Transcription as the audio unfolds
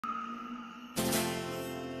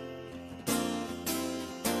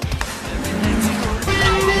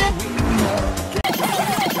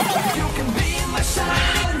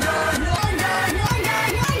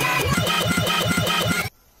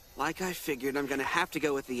Like I figured, I'm gonna have to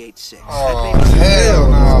go with the 8.6. Oh, hell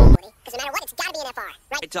no. Because no matter what, it's gotta be an FR,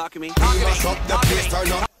 right? Hey, talk to me.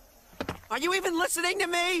 Are you even listening to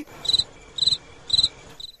me?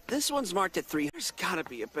 This one's marked at 3. There's gotta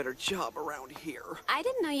be a better job around here. I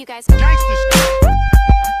didn't know you guys.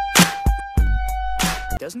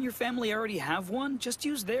 Doesn't your family already have one? Just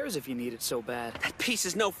use theirs if you need it so bad. That piece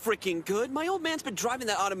is no freaking good. My old man's been driving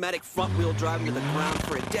that automatic front-wheel drive into the ground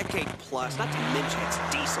for a decade plus. Not to mention it's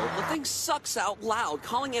diesel. The thing sucks out loud.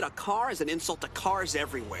 Calling it a car is an insult to cars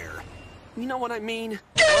everywhere. You know what I mean?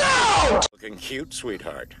 Get out! Looking cute,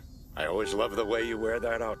 sweetheart. I always love the way you wear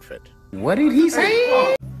that outfit. What did he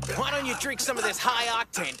say? Why don't you drink some of this high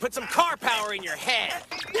octane? Put some car power in your head.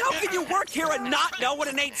 How can you work here and not know what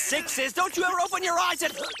an 8.6 is? Don't you ever open your eyes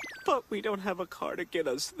and... But we don't have a car to get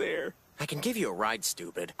us there. I can give you a ride,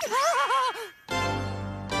 stupid. You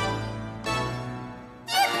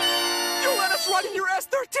let us run in your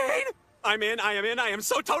S13? I'm in, I am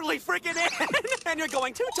so totally freaking in. And you're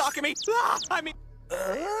going to talk to me.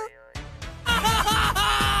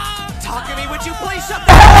 Talk to me, would you please?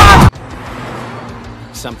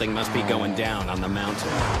 Something must be going down on the mountain.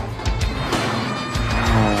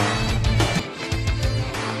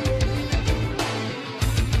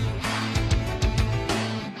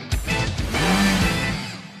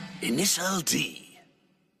 Initial D.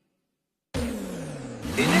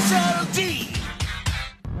 Initial D!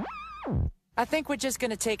 I think we're just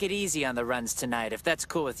gonna take it easy on the runs tonight, if that's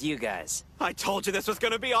cool with you guys. I told you this was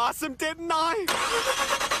gonna be awesome, didn't I?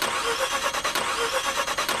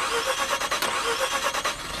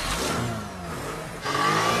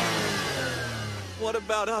 What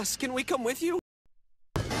about us? Can we come with you?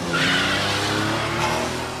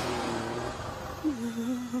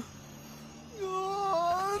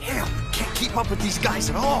 Hell, can't keep up with these guys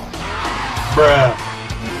at all. Bruh.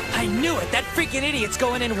 I knew it! That freaking idiot's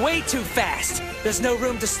going in way too fast! There's no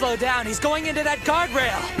room to slow down, he's going into that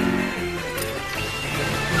guardrail!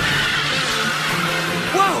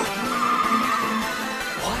 Whoa!